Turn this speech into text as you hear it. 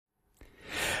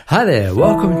Hi there,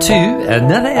 welcome to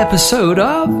another episode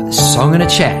of Song and a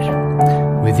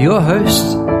Chat with your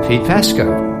host, Pete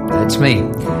Pasco. That's me.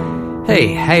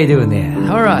 Hey, how you doing there?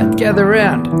 Alright, gather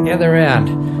round.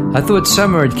 I thought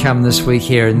summer had come this week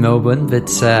here in Melbourne, but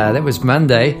that was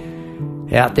Monday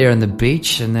out there on the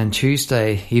beach, and then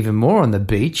Tuesday even more on the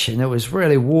beach, and it was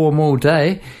really warm all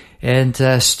day and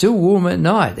still warm at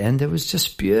night, and it was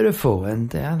just beautiful and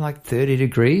down like 30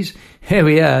 degrees. Here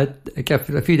we are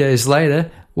a few days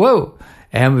later. Whoa!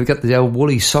 And we've got the old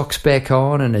woolly socks back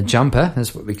on and a jumper.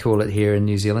 That's what we call it here in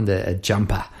New Zealand, a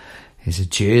jumper. It's a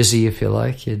jersey, if you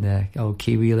like, in old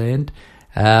Kiwi land.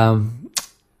 Yeah,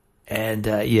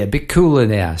 a bit cooler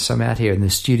now. So I'm out here in the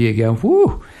studio going,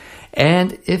 woo!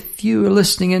 And if you were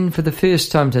listening in for the first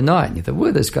time tonight, and you thought,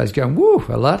 whoa, this guy's going, woo,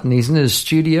 a lot, and he's in his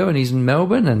studio and he's in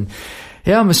Melbourne, and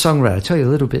yeah, I'm a songwriter. I'll tell you a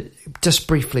little bit, just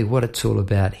briefly, what it's all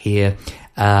about here.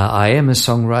 I am a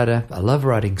songwriter. I love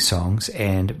writing songs,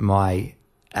 and my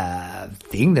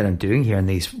thing that I'm doing here on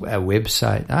these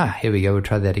website, here we go, we'll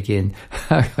try that again.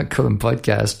 I call them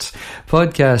podcasts.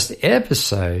 Podcast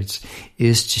episodes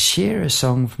is to share a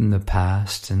song from the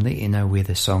past and let you know where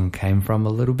the song came from a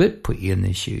little bit, put you in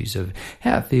the shoes of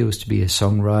how it feels to be a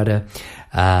songwriter,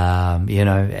 and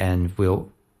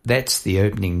that's the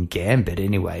opening gambit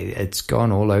anyway. It's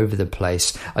gone all over the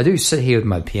place. I do sit here with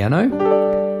my piano,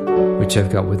 which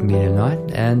I've got with me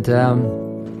tonight, and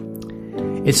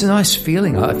it's a nice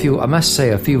feeling. I must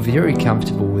say I feel very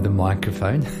comfortable with a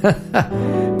microphone,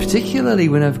 particularly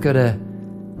when I've got a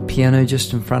piano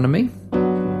just in front of me,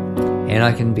 and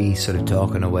I can be sort of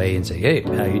talking away and say, hey,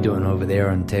 how you doing over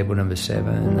there on table number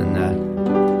 7, and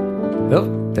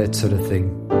that sort of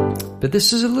thing. But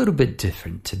this is a little bit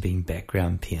different to being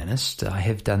background pianist. I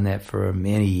have done that for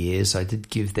many years. I did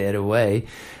give that away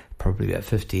probably about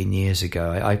 15 years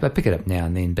ago. I pick it up now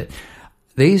and then, but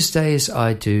these days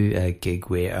I do a gig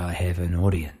where I have an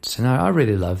audience, and I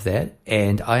really love that.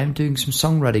 And I am doing some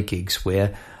songwriter gigs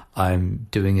where I'm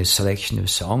doing a selection of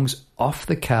songs off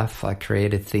the cuff. I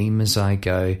create a theme as I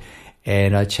go,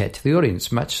 and I chat to the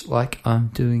audience, much like I'm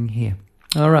doing here.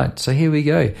 All right, so here we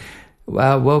go.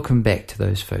 Welcome back to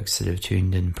those folks that have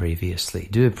tuned in previously.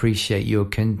 Do appreciate your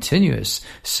continuous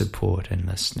support and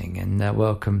listening, and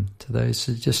welcome to those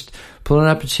who are just pulling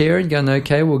up a chair and going,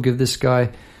 okay, we'll give this guy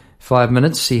 5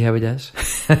 minutes, see how he does.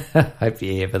 Hope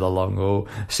you're here for the long haul.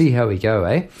 See how we go,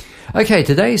 eh? Okay,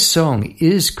 today's song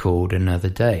is called Another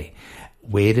Day.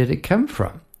 Where did it come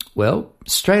from? Well,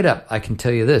 straight up, I can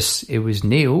tell you this. It was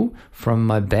Neil from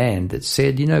my band that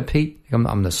said, Pete,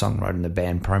 I'm the songwriter in the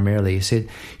band primarily. He said,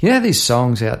 these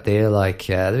songs out there, like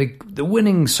the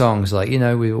winning songs, like,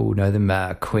 we all know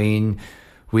them, Queen,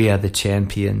 We Are the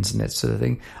Champions, and that sort of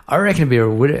thing. I reckon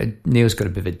Neil's got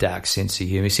a bit of a dark sense of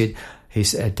humor. He said,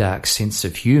 he's a dark sense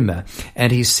of humor.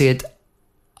 And he said,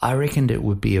 I reckoned it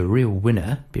would be a real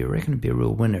winner.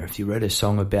 If you wrote a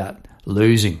song about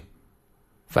losing,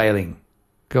 failing.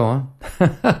 Go on.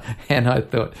 And I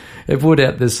thought, it brought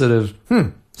out this sort of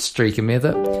streak of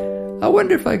method. I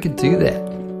wonder if I could do that.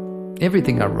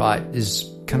 Everything I write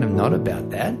is kind of not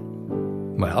about that.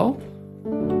 Well,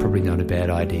 probably not a bad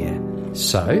idea.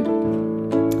 So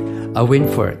I went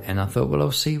for it, and I thought, well,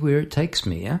 I'll see where it takes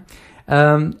me. Yeah?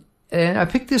 And I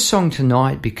picked this song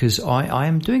tonight because I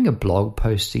am doing a blog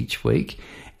post each week,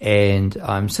 and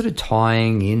I'm sort of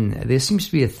tying in. There seems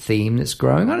to be a theme that's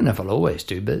growing. I don't know if I'll always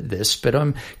do but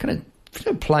I'm kind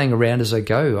of playing around as I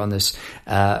go on this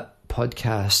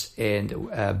podcast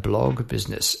and blog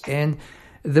business. And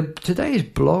today's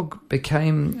blog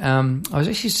became. I was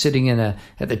actually sitting at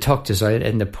the doctor's. I had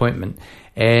an appointment,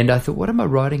 and I thought, what am I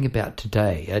writing about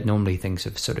today? Normally things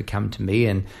have sort of come to me,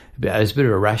 and there's a bit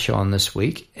of a rush on this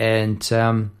week, and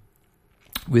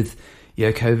with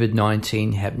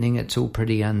COVID-19 happening, it's all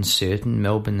pretty uncertain.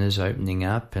 Melbourne is opening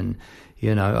up, and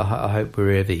I hope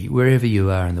wherever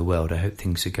you are in the world, I hope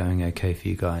things are going okay for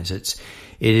you guys. It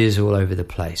is all over the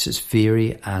place. It's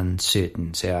very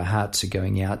uncertain. So our hearts are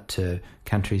going out to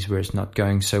countries where it's not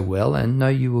going so well, and no,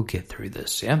 you will get through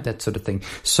this. Yeah, that sort of thing.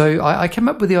 So I came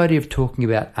up with the idea of talking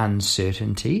about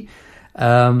uncertainty.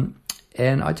 And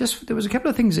there was a couple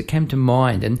of things that came to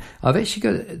mind, and I've actually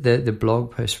got the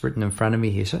blog post written in front of me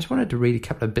here, so I just wanted to read a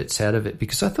couple of bits out of it,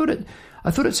 because I thought it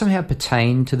somehow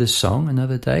pertained to the song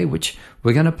Another Day, which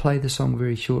we're going to play the song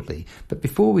very shortly. But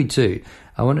before we do,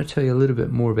 I want to tell you a little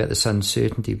bit more about this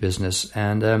uncertainty business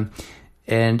and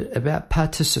about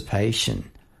participation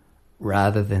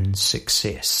rather than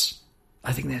success.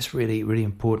 I think that's really, really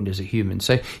important as a human.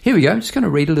 So here we go. I'm just going to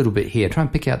read a little bit here. Try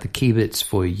and pick out the key bits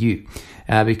for you,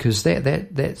 because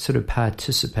that sort of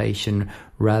participation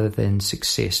rather than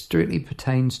success directly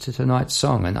pertains to tonight's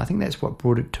song, and I think that's what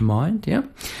brought it to mind. Yeah.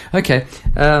 Okay.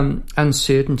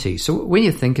 Uncertainty. So when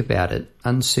you think about it,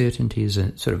 uncertainty is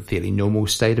a sort of fairly normal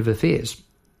state of affairs.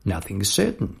 Nothing is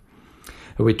certain.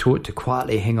 We're taught to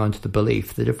quietly hang on to the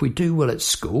belief that if we do well at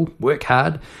school, work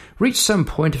hard, reach some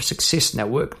point of success in our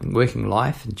working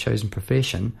life and chosen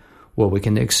profession, well, we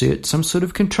can exert some sort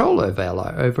of control over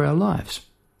our lives.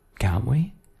 Can't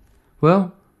we?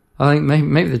 Well, I think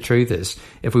maybe the truth is,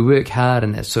 if we work hard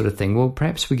and that sort of thing, well,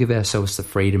 perhaps we give ourselves the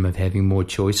freedom of having more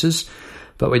choices,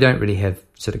 but we don't really have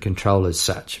sort of control as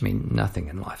such. I mean, nothing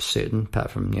in life's certain,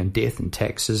 apart from death and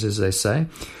taxes, as they say.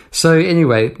 So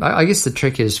anyway, I guess the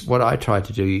trick is what I try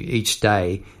to do each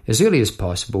day, as early as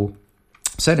possible,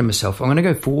 say to myself, I'm going to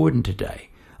go forward in today.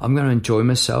 I'm going to enjoy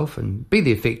myself and be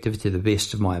the effective to the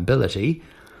best of my ability.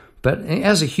 But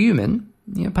as a human,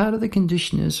 part of the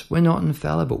condition is we're not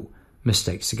infallible.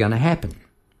 Mistakes are going to happen.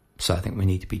 So I think we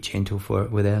need to be gentle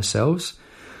with ourselves.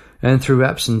 And through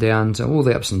ups and downs, all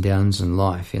the ups and downs in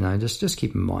life, just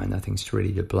keep in mind nothing's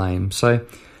really to blame. So,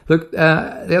 look, the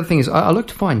other thing is I look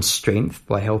to find strength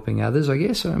by helping others, I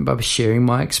guess, by sharing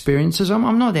my experiences.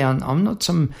 I'm not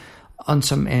on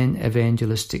some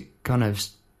evangelistic kind of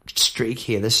streak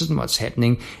here. This isn't what's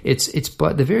happening. It's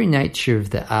by the very nature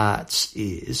of the arts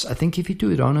is, I think if you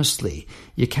do it honestly,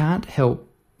 you can't help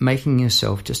making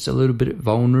yourself just a little bit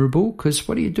vulnerable, because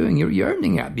what are you doing? You're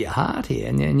opening up your heart here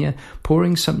and you're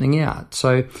pouring something out.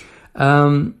 So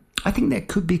I think that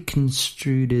could be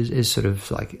construed as sort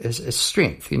of like as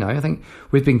strength. I think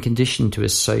we've been conditioned to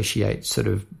associate sort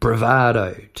of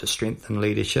bravado to strength and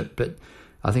leadership, but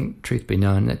I think, truth be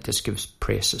known, that just gives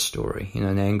press a story,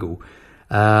 an angle.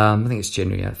 I think it's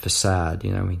generally a facade. We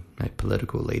know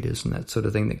political leaders and that sort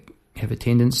of thing that have a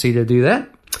tendency to do that.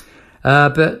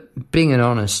 But being an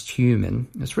honest human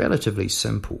is relatively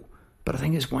simple, but I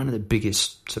think it's one of the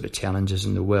biggest sort of challenges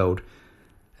in the world.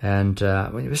 And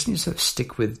we just need to sort of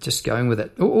stick with just going with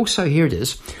it. Also, here it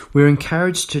is. We're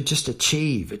encouraged to just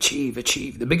achieve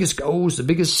the biggest goals, the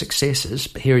biggest successes.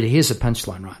 But here's the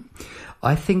punchline, right?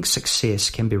 I think success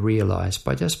can be realized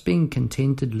by just being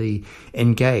contentedly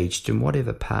engaged in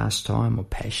whatever pastime or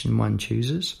passion one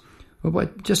chooses, or by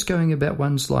just going about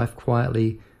one's life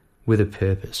quietly with a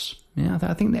purpose.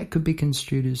 I think that could be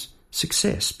construed as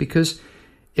success, because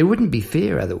it wouldn't be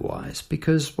fair otherwise,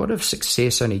 because what if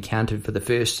success only counted for the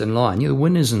first in line, the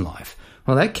winners in life?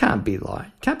 Well, that can't be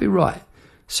right.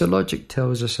 So logic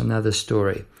tells us another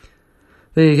story.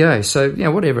 There you go. So,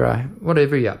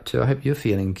 whatever you're up to, I hope you're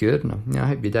feeling good, and I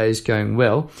hope your day is going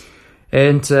well.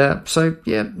 And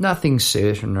nothing's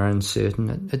certain or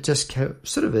uncertain. It just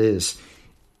sort of is.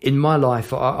 In my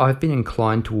life, I've been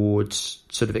inclined towards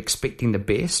sort of expecting the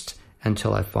best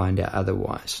until I find out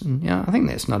otherwise. And I think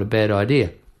that's not a bad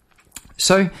idea.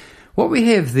 So what we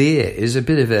have there is a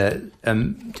bit of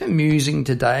a musing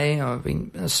today. I've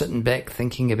been sitting back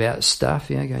thinking about stuff,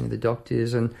 going to the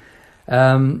doctors, and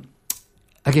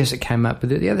I guess it came up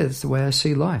with it. That's the way I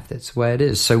see life. That's the way it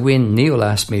is. So when Neil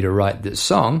asked me to write this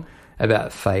song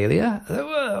about failure, I thought,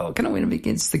 well, can I win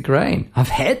against the grain? I've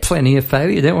had plenty of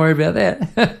failure, don't worry about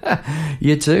that.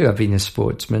 You too. I've been a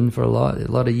sportsman for a lot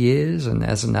of years, and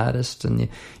as an artist, and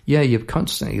you're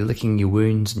constantly licking your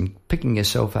wounds and picking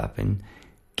yourself up and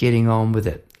getting on with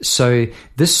it. So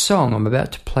this song I'm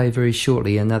about to play very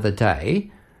shortly, Another Day,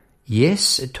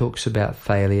 yes, it talks about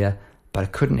failure, but I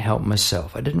couldn't help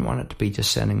myself. I didn't want it to be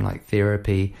just sounding like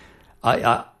therapy.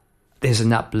 There's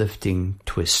an uplifting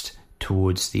twist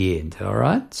towards the end, all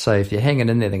right? So if you're hanging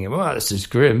in there thinking, well, this is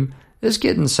grim, it's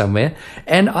getting somewhere.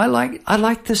 And I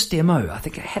like this demo. I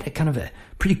think it had a kind of a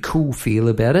pretty cool feel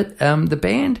about it. The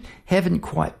band haven't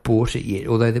quite bought it yet,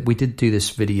 although we did do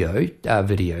this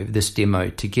this demo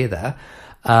together.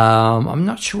 I'm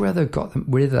not sure whether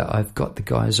I've got the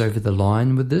guys over the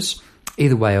line with this.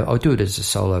 Either way, I'll do it as a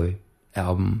solo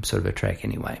album, sort of a track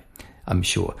anyway, I'm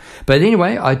sure. But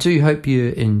anyway, I do hope you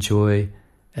enjoy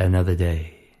Another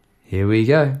Day. Here we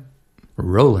go.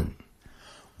 Rolling.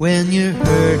 When you're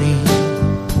hurting,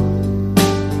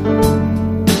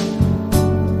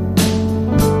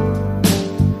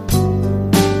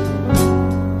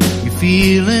 you're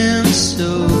feeling so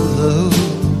low,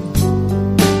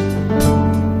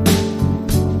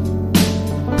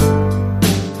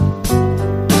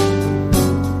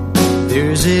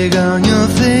 there's egg on your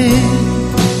face,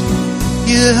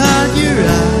 you hide your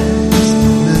eyes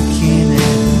looking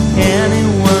at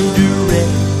anyone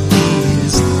directly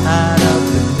is out of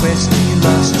the quest. You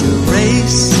lost your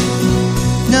race,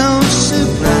 no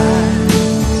surprise.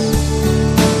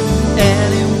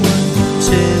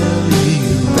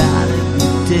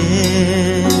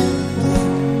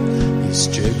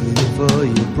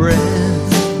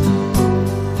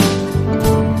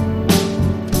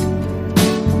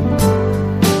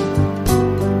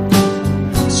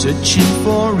 searching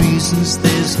for reasons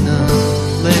there's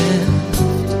none left.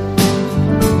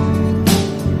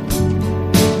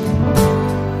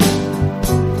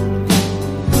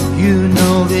 You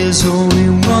know there's only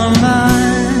one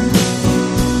line.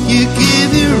 You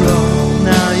give your all,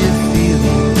 now you're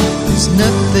feeling there's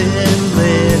nothing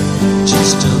left.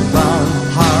 Just a long,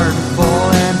 hard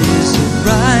fall, and is it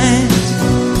right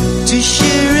to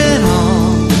share it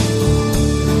all?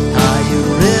 Are you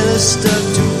really stuck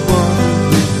to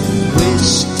one you've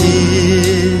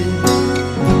wasted?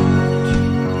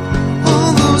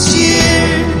 All those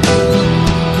years,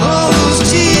 all those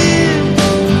tears,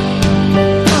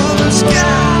 all those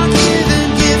God-given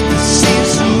gifts that seem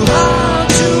so hard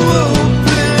to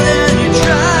open, and you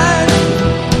tried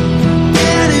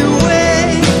anyway.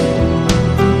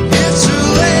 It's a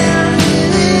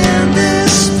landing in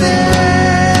despair.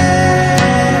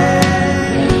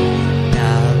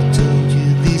 Now I've told you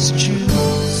these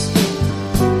truths.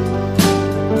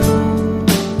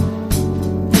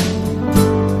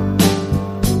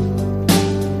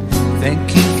 Thank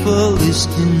you for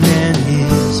listening, and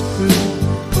here's proof.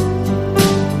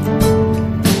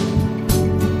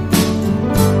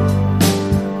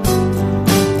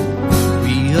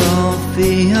 We all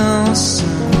fail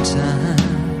sometimes.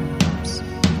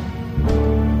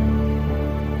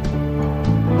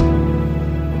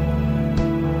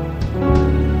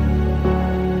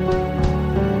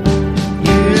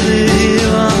 You're the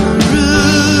hill on the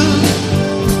roof.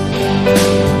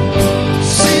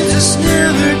 Seems it's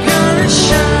never gonna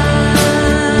shine.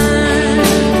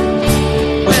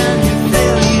 When you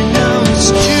fail, you know it's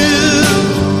true.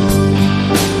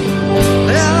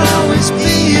 There'll always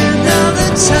be another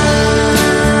time.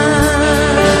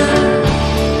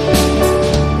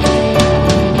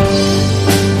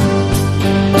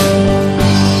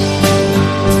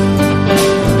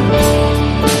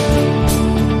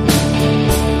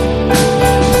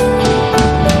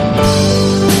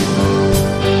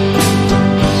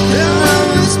 There'll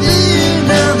always be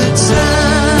another time,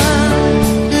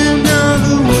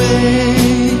 another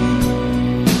way.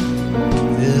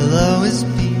 There'll always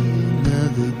be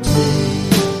another day.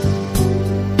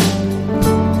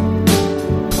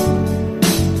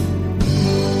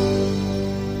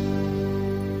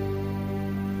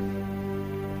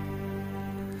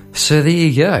 So there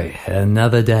you go,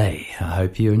 another day. I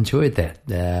hope you enjoyed that.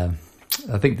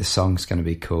 I think the song's going to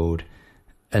be called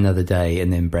Another Day,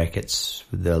 and then brackets,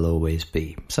 There'll Always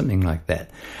Be, something like that.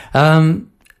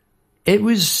 It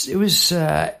was.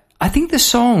 I think the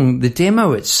song, the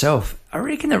demo itself, I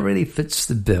reckon it really fits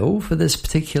the bill for this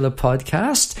particular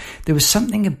podcast. There was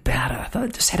something about it. I thought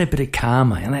it just had a bit of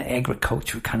karma, and that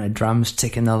agricultural kind of drums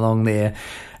ticking along there.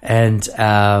 And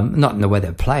not in the way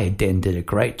they played. Dan did a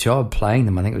great job playing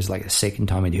them. I think it was like the second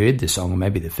time I'd heard the song, or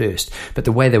maybe the first. But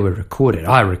the way they were recorded,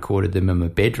 I recorded them in my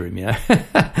bedroom,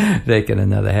 back in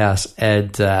another house.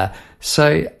 And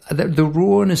so the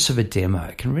rawness of a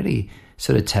demo can really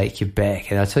sort of take you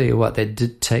back. And I tell you what, that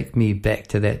did take me back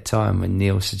to that time when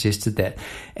Neil suggested that.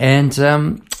 And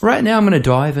right now I'm going to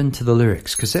dive into the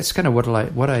lyrics, because that's kind of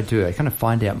what I do. I kind of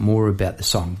find out more about the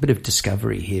song. Bit of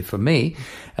discovery here for me.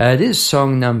 It is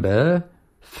song number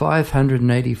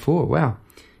 584. Wow.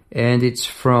 And it's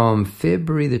from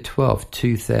February the 12th,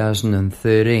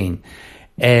 2013.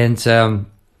 And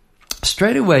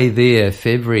straight away there,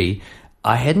 February,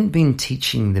 I hadn't been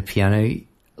teaching the piano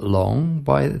long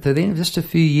by then, just a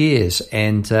few years.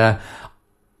 And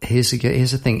here's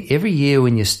the thing. Every year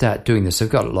when you start doing this, I've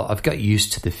got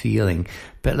used to the feeling.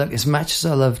 But look, as much as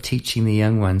I love teaching the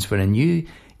young ones, when a new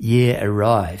year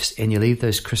arrives and you leave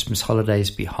those Christmas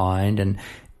holidays behind and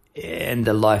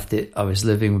the life that I was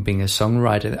living with being a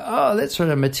songwriter, oh, that's right,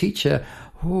 I'm a teacher.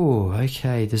 Oh,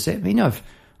 okay. Does that mean I've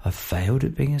failed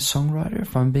at being a songwriter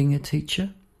if I'm being a teacher?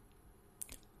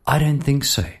 I don't think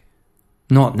so.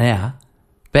 Not now.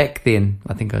 Back then,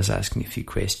 I think I was asking a few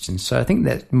questions. So I think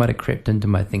that might have crept into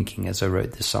my thinking as I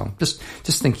wrote the song. Just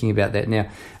thinking about that now.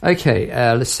 Okay,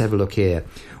 let's have a look here.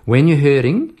 When you're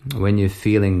hurting, when you're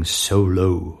feeling so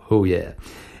low, oh yeah,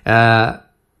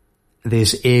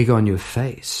 there's egg on your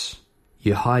face.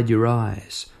 You hide your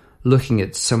eyes. Looking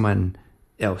at someone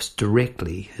else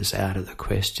directly is out of the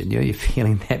question. You're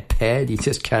feeling that bad. You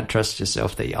just can't trust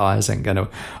yourself that your eyes aren't going to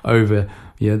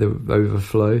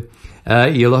overflow.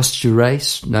 You lost your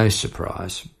race. No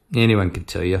surprise. Anyone can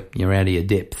tell you you're out of your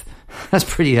depth. That's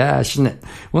pretty harsh, isn't it?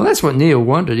 Well, that's what Neil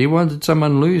wanted. He wanted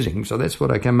someone losing, so that's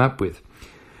what I came up with.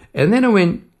 And then I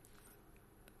went,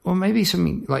 or maybe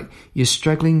something like you're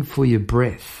struggling for your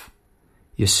breath.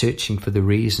 You're searching for the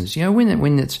reasons.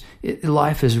 When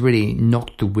life has really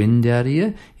knocked the wind out of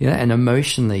you, and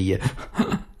emotionally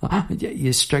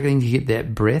You're struggling to get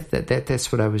that breath.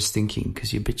 That's what I was thinking,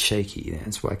 because you're a bit shaky.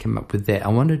 That's why I came up with that. I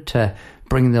wanted to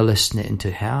bring the listener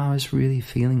into how I was really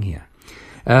feeling here.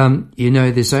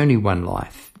 There's only one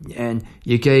life, and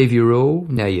you gave your all.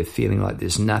 Now you're feeling like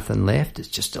there's nothing left. It's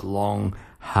just a long,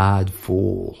 hard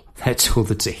fall. That's all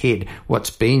that's ahead. What's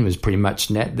been was pretty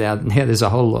much now there's a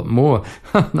whole lot more.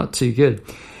 Not too good.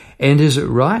 And is it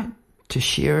right to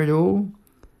share it all?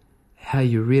 How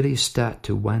you really start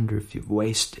to wonder if you've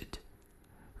wasted.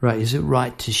 Right, is it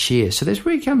right to share? So that's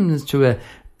where it comes to a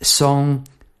song,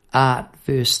 art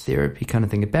versus therapy kind of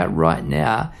thing. About right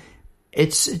now,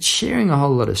 it's sharing a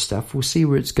whole lot of stuff. We'll see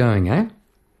where it's going, eh?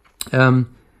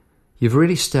 You've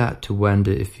really started to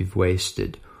wonder if you've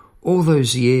wasted all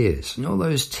those years and all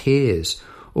those tears,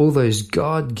 all those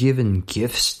God-given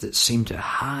gifts that seem so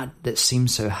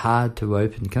hard to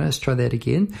open. Can I just try that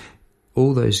again?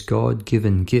 All those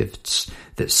God-given gifts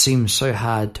that seem so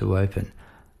hard to open.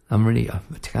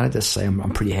 Can I just say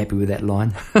I'm pretty happy with that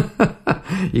line?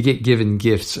 You get given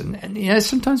gifts, and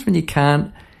sometimes when you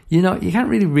can't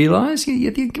really realize.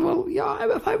 You think, well,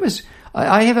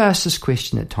 I have asked this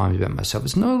question at times about myself.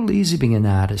 It's not easy being an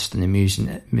artist and a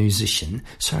musician.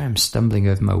 Sorry, I'm stumbling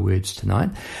over my words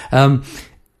tonight.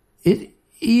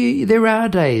 There are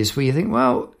days where you think,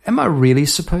 well, am I really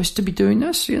supposed to be doing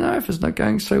this? If it's not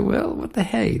going so well, what the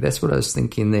hey? That's what I was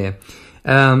thinking there.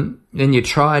 And you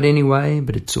try it anyway,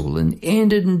 but it's all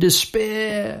ended in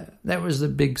despair. That was the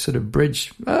big sort of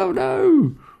bridge. Oh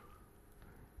no.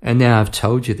 And now I've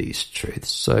told you these truths.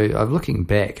 So I'm looking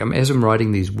back. As I'm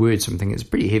writing these words, I'm thinking it's a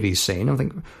pretty heavy scene. I'm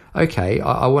thinking, okay,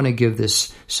 I want to give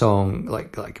this song,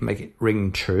 like make it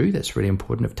ring true. That's really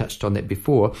important. I've touched on that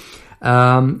before.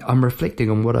 I'm reflecting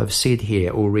on what I've said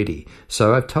here already.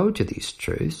 So I've told you these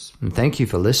truths, and thank you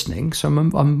for listening. So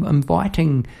I'm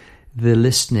inviting the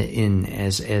listener in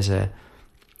as a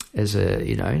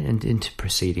into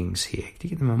proceedings here to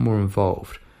get them more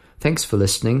involved. Thanks for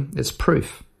listening. It's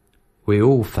proof. We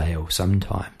all fail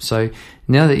sometime. So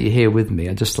now that you're here with me,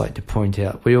 I'd just like to point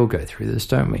out we all go through this,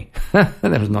 don't we? That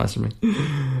was nice of me.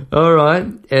 All right.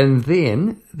 And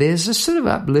then there's a sort of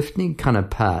uplifting kind of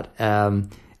part.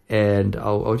 And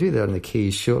I'll do that on the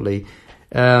keys shortly.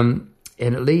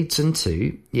 And it leads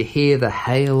into, you hear the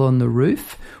hail on the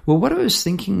roof. Well, what I was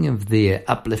thinking of there,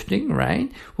 uplifting,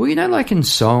 right? Well, like in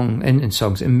songs,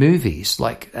 in movies,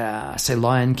 like, say,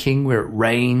 Lion King, where it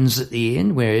rains at the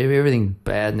end, where everything's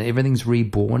bad and everything's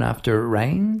reborn after it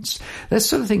rains. That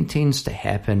sort of thing tends to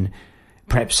happen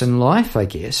perhaps in life, I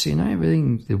guess,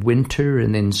 everything, the winter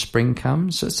and then spring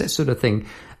comes. So it's that sort of thing.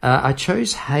 I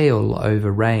chose hail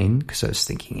over rain because I was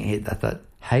thinking ahead. I thought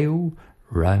hail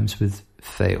rhymes with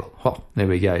fail. Oh, there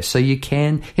we go. So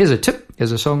here's a tip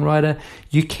as a songwriter,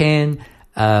 you can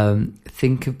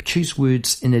choose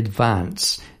words in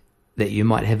advance that you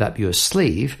might have up your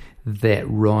sleeve that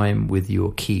rhyme with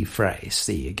your key phrase.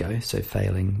 There you go. So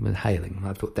failing with hailing.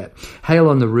 I thought that. Hail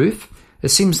on the roof. It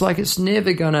seems like it's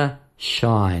never gonna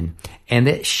shine. And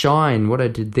that shine, what I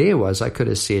did there was I could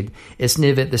have said,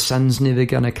 the sun's never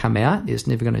gonna come out. It's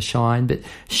never gonna shine. But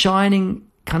shining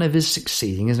kind of is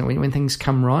succeeding, isn't it? When things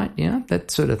come right,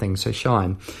 that sort of thing. So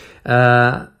shine.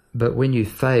 But when you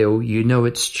fail,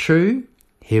 it's true.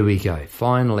 Here we go.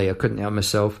 Finally, I couldn't help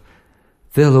myself.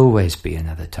 There'll always be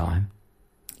another time.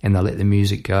 And I let the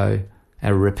music go.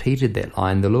 And I repeated that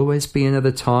line. There'll always be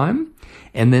another time.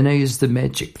 And then I used the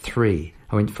magic 3.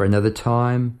 I went for another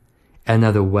time,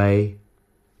 another way.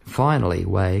 Finally,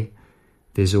 way.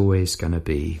 There's always going to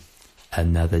be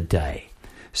another day.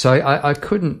 So I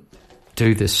couldn't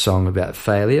do this song about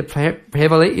failure.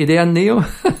 Have I let you down, Neil?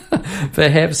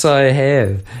 Perhaps I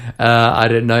have. I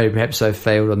don't know. Perhaps I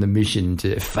failed on the mission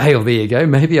to fail. There you go.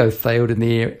 Maybe I failed in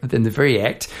the very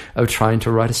act of trying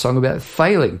to write a song about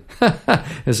failing.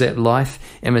 Is that life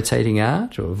imitating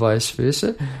art or vice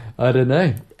versa? I don't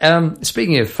know.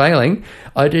 Speaking of failing,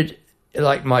 I did,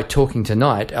 like my talking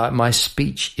tonight, my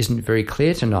speech isn't very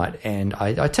clear tonight, and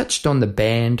I touched on the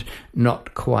band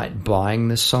not quite buying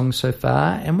this song so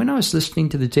far, and when I was listening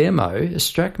to the demo, it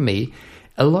struck me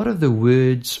a lot of the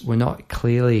words were not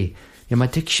clearly, my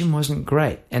diction wasn't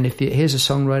great. And here's a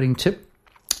songwriting tip,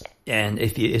 and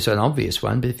it's an obvious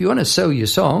one, but if you want to sell your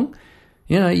song,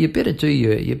 you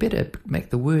better make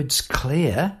the words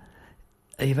clear.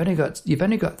 You've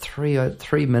only got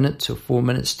 3 minutes or 4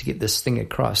 minutes to get this thing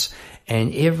across,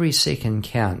 and every second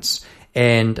counts.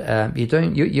 And I'm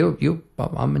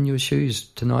in your shoes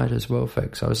tonight as well,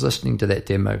 folks. I was listening to that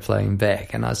demo playing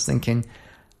back, and I was thinking,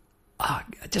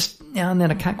 just now and then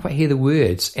I can't quite hear the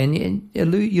words, and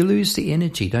you lose the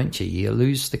energy, don't you? You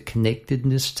lose the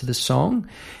connectedness to the song,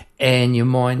 and your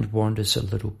mind wanders a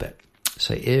little bit.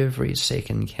 So every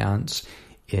second counts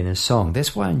in a song.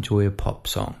 That's why I enjoy a pop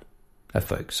song, a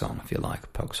folk song, if you like, a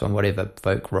folk song, whatever,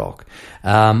 folk rock.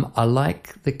 I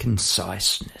like the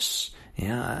conciseness.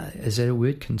 Yeah, is that a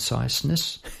word,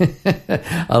 conciseness?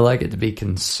 I like it to be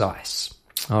concise.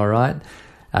 All right,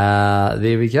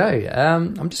 there we go.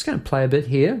 I'm just going to play a bit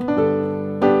here.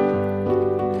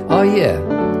 Oh, yeah.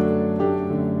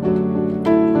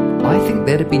 I think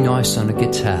that'd be nice on a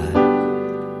guitar.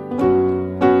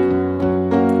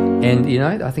 And, you know,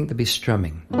 I think there'd be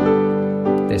strumming.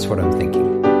 That's what I'm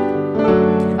thinking.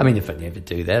 I mean, if I never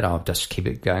do that, I'll just keep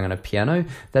it going on a piano.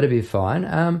 That'd be fine.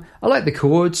 I like the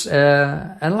chords,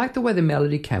 and I like the way the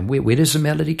melody came. Where does the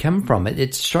melody come from?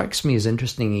 It strikes me as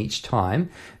interesting each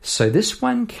time. So this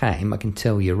one came, I can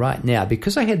tell you right now,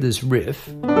 because I had this riff,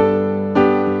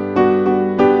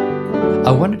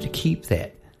 I wanted to keep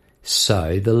that.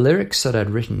 So the lyrics that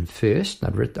I'd written first, I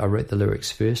wrote the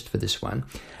lyrics first for this one.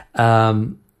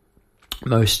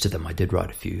 Most of them, I did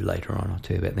write a few later on. I'll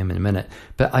tell you about them in a minute.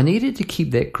 But I needed to keep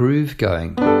that groove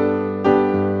going.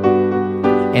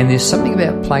 And there's something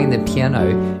about playing the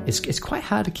piano. It's quite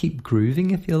hard to keep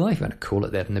grooving, if you like. You want to call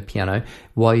it that in the piano,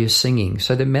 while you're singing.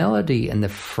 So the melody and the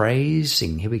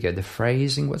phrasing. Here we go. The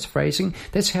phrasing. What's phrasing?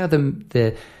 That's how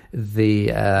the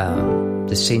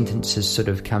sentences sort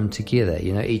of come together.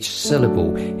 You know, each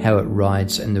syllable, how it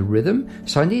rides in the rhythm.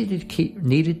 So I needed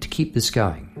to keep this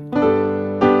going.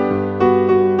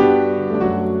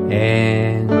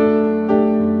 And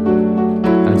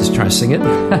I'm just trying to sing it.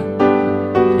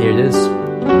 Here it is.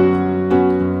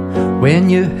 When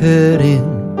you're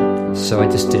hurting. So I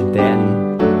just did that.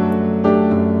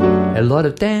 A lot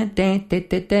of dan, dan, dan,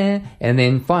 dan, dan. And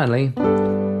then finally,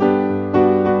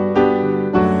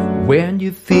 when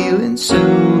you're feeling so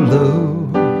low.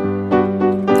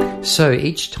 So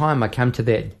each time I come to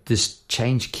this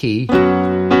change key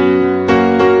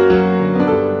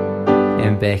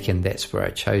and back, and that's where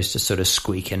I chose to sort of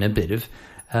squeak in a bit of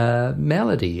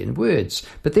melody and words.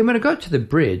 But then when I got to the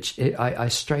bridge, I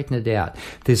straightened it out.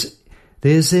 There's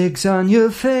eggs on your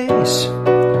face.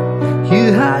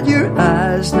 You hide your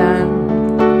eyes now.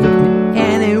 Looking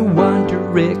at anyone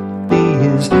directly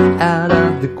is out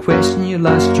of the question. You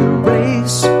lost your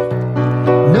race.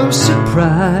 No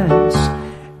surprise.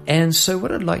 And so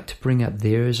what I'd like to bring up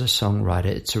there as a songwriter,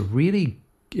 it's a really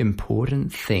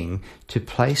important thing to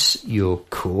place your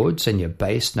chords and your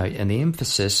bass note and the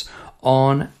emphasis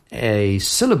on a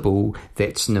syllable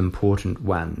that's an important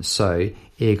one. So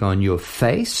egg on your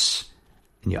face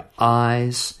and your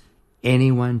eyes,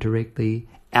 anyone directly,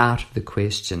 out of the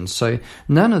question. So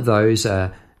none of those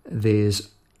are, there's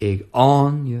egg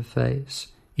on your face,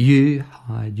 you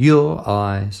hide your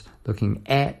eyes, looking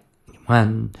at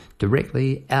one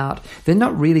directly, out. They're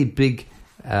not really big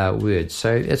words.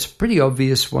 So it's a pretty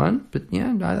obvious one, but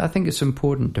I think it's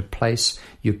important to place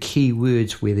your key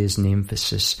words where there's an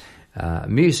emphasis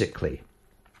musically.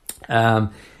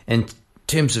 In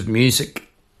terms of music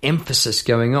emphasis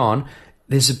going on,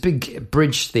 there's a big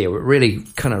bridge there. It really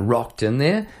kind of rocked in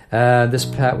there. This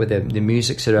part where the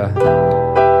music sort of...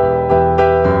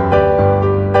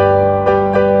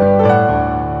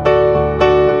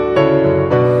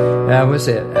 what's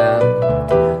that?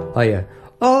 Oh yeah.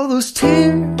 All those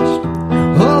tears,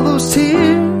 all those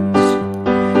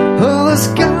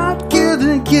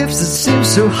God-given gifts that seem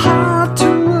so hard to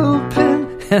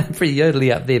open. Pretty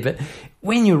yodely up there, but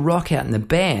when you rock out in the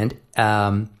band,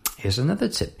 here's another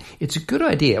tip. It's a good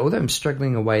idea, although I'm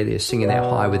struggling away there singing that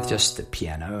high with just the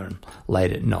piano and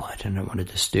late at night, and I don't want to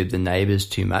disturb the neighbours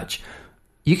too much.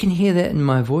 You can hear that in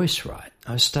my voice, right?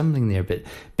 I was stumbling there a bit.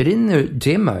 But in the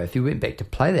demo, if you went back to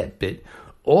play that bit,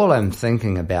 all I'm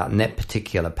thinking about in that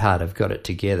particular part, I've got it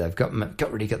together. I've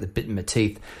really got the bit in my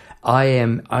teeth. I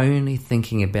am only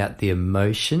thinking about the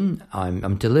emotion.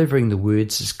 I'm delivering the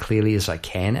words as clearly as I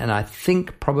can. And I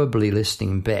think probably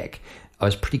listening back, I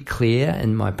was pretty clear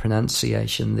in my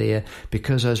pronunciation there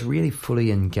because I was really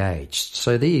fully engaged.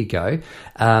 So there you go.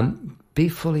 Be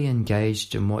fully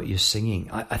engaged in what you're singing.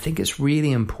 I think it's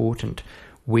really important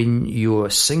when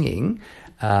you're singing.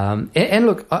 And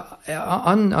look,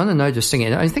 on the note of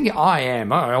singing, I was thinking,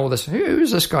 all this. Who is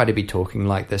this guy to be talking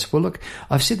like this? Well, look,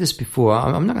 I've said this before.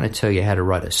 I'm not going to tell you how to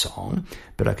write a song,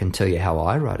 but I can tell you how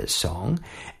I write a song.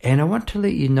 And I want to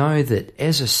let you know that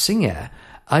as a singer,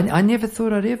 I never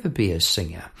thought I'd ever be a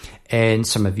singer. And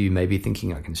some of you may be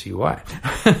thinking, I can see why.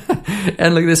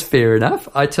 And look, that's fair enough.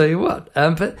 I tell you what.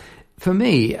 But for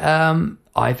me,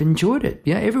 I've enjoyed it.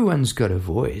 Everyone's got a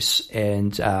voice,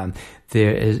 and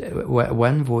there is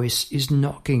one voice is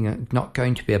not going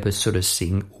to be able to sort of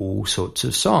sing all sorts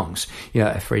of songs.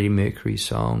 A Freddie Mercury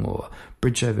song or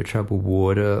Bridge Over Troubled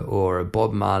Water or a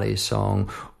Bob Marley song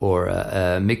or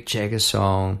a Mick Jagger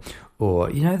song, or,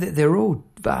 you know, they're all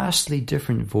vastly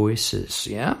different voices,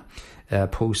 yeah?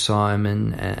 Paul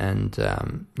Simon and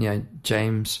you know,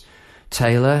 James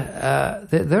Taylor,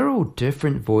 they're all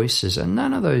different voices, and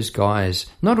none of those guys,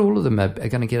 not all of them are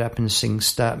going to get up and sing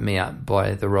Start Me Up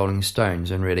by the Rolling Stones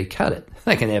and really cut it.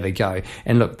 They can have a go.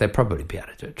 And look, they'll probably be able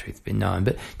to do it, truth be known.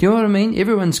 But do you know what I mean?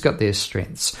 Everyone's got their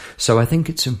strengths. So I think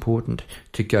it's important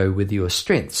to go with your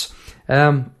strengths.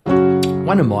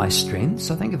 One of my strengths,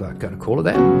 I think if I've got to call it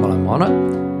that while I'm on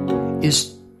it,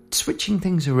 is switching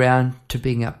things around to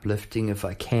being uplifting if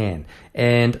I can.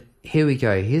 And here we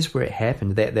go. Here's where it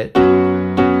happened.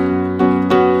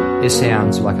 It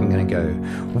sounds like I'm going to go,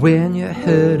 when you're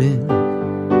hurting.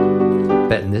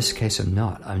 But in this case, I'm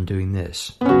not. I'm doing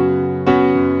this. A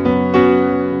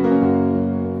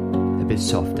bit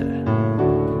softer.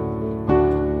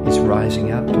 It's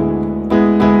rising up.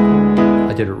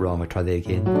 I did it wrong. I'll try that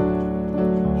again.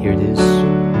 Here it is.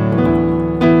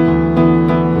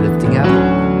 Lifting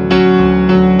up.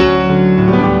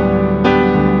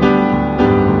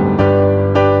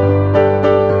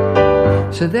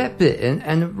 So that bit,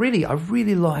 and really, I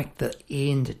really like the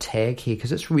end tag here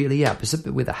because it's really up. It's a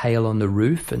bit with a hail on the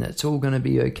roof, and it's all going to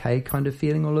be okay kind of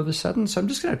feeling all of a sudden. So I'm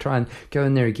just going to try and go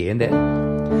in there again. That's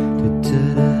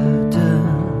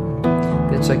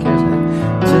okay, isn't it?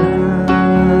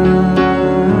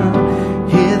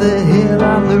 Hear the hail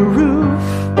on the roof.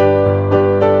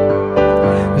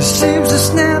 It seems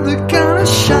it's never gonna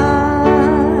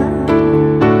shine.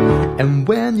 And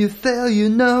when you fail, you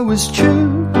know it's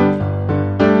true.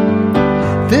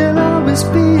 There'll always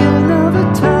be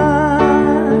another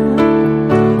time.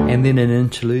 And then an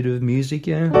interlude of music,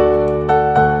 yeah.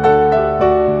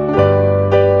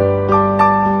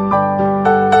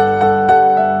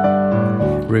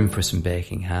 Room for some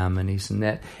backing harmonies and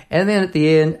that. And then at the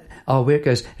end, where it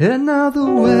goes, another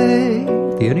way.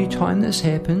 The only time this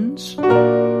happens,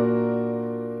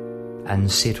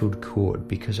 unsettled chord,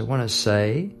 because I want to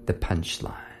say the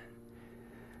punchline.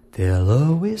 There'll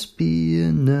always be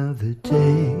another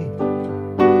day,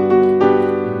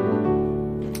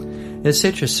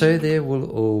 etc. So there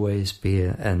will always be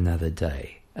another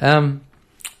day. Yeah,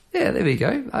 there we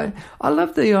go. I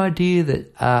love the idea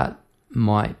that art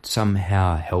might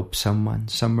somehow help someone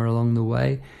somewhere along the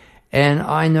way, and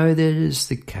I know that is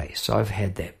the case. I've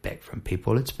had that back from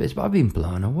people. I've been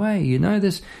blown away. You know,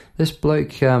 this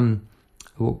bloke.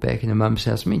 Walked back into Mum's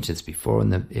house. I mentioned this before in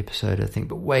the episode, I think,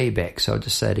 but way back, so I'll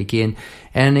just say it again.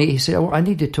 And he said, I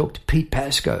need to talk to Pete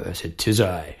Pascoe. I said, 'tis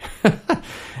I.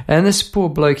 And this poor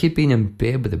bloke, he'd been in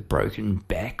bed with a broken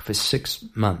back for 6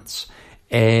 months.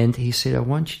 And he said, I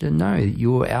want you to know that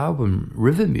your album,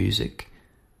 River Music,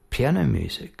 piano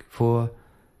music, for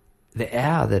the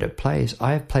hour that it plays,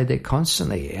 I have played that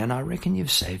constantly, and I reckon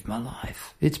you've saved my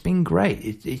life. It's been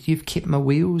great. You've kept my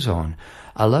wheels on.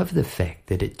 I love the fact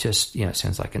that it just, it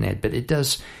sounds like an ad, but it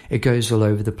goes all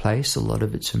over the place. A lot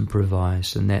of it's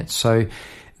improvised and that. So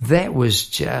that was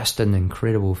just an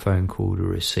incredible phone call to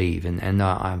receive, and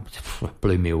I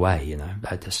blew me away,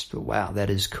 I just, wow, that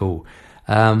is cool.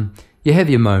 You have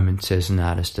your moments as an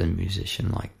artist and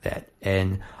musician like that,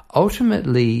 and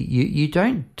ultimately you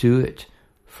don't do it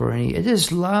for any. It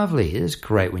is lovely. It is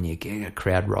great when you get a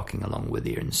crowd rocking along with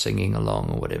you and singing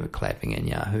along or whatever, clapping and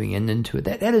yahooing and into it.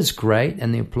 That is great,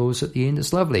 and the applause at the end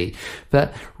is lovely.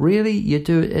 But really, you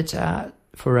do it. It's art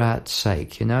for art's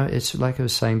sake. It's like I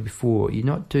was saying before. You're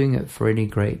not doing it for any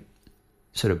great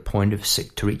sort of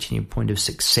to reach any point of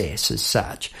success as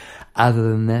such. Other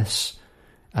than this,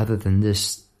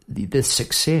 the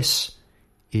success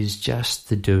is just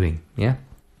the doing. Yeah,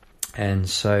 and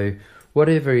so.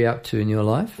 Whatever you're up to in your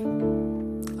life,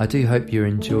 I do hope you're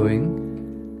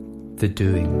enjoying the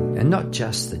doing, and not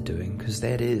just the doing, because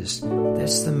that's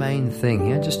the main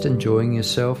thing, just enjoying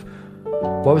yourself.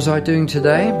 What was I doing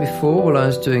today before? Well, I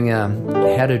was doing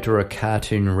how to draw a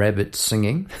cartoon rabbit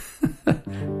singing,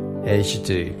 as you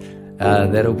do.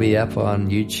 That'll be up on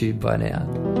YouTube by now.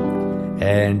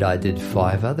 And I did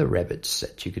 5 other rabbits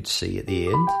that you could see at the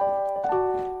end,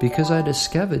 because I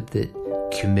discovered that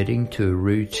committing to a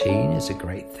routine is a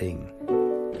great thing.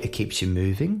 It keeps you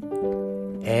moving,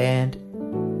 and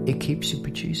it keeps you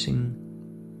producing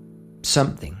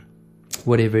something,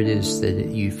 whatever it is that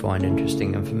you find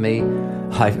interesting. And for me,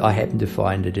 I happen to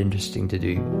find it interesting to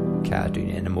do cartoon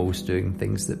animals doing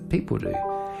things that people do.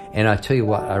 And I tell you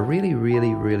what, I really,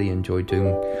 really, really enjoy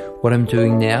doing what I'm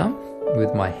doing now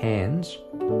with my hands.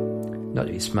 Not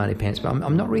to be smarty pants, but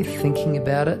I'm not really thinking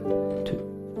about it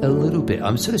a little bit.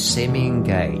 I'm sort of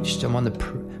semi-engaged. I'm on the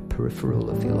peripheral,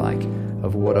 if you like,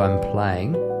 of what I'm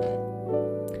playing.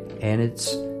 and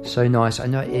it's so nice. I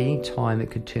know any time it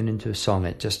could turn into a song,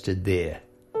 it just did there.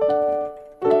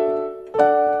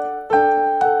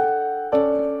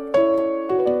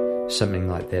 Something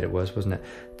like that it was, wasn't it?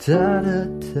 Da, da,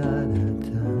 da, da,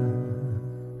 da.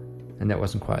 And that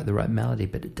wasn't quite the right melody,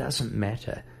 but it doesn't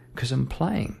matter because I'm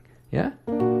playing, yeah?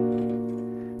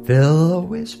 There'll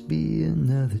always be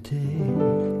another day.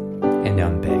 And now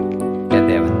I'm back. Got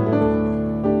that one.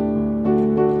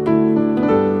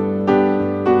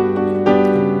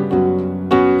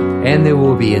 And there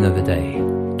will be another day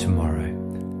tomorrow.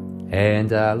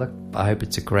 And look, I hope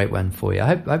it's a great one for you.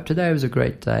 I hope today was a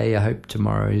great day. I hope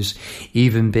tomorrow's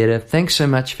even better. Thanks so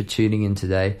much for tuning in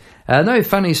today. No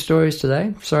funny stories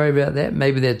today. Sorry about that.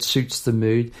 Maybe that suits the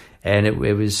mood. And it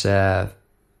was an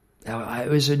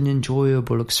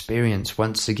enjoyable experience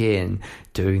once again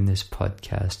doing this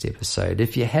podcast episode.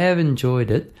 If you have enjoyed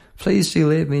it, please do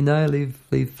let me know. Leave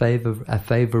a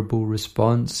favourable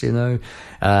response, you know.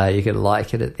 You can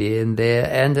like it at the end there.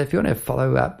 And if you want to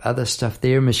follow up other stuff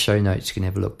there in my show notes, you can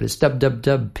have a look. But it's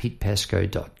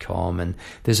www.petepasco.com, and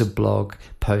there's a blog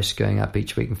post going up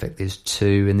each week. In fact, there's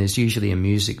 2, and there's usually a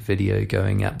music video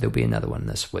going up. There'll be another one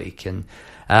this week. And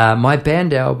my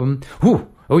band album,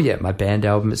 my band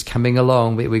album is coming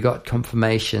along. We got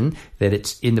confirmation that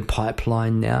it's in the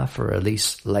pipeline now for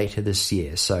release later this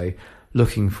year. So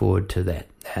looking forward to that.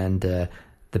 And the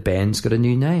band's got a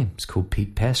new name. It's called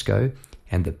Pete Pasco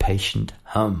and the Patient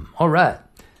Hum. All right.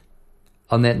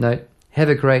 On that note, have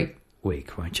a great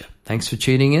week, won't you? Thanks for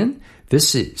tuning in.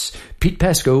 This is Pete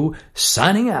Pasco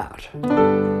signing out with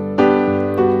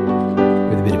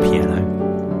a bit of piano.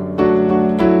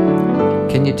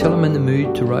 Can you tell I'm in the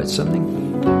mood to write something?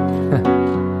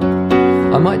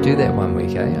 I might do that one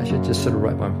week, eh? I should just sort of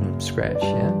write one from scratch,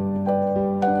 yeah?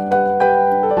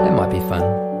 That might be fun.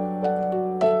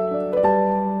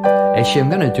 Actually, I'm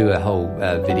going to do a whole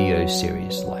video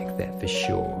series like that for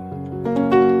sure.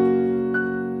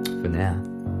 For now,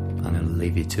 I'm going to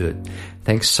leave you to it.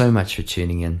 Thanks so much for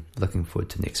tuning in. Looking forward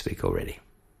to next week already.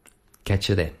 Catch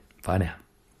you then. Bye now.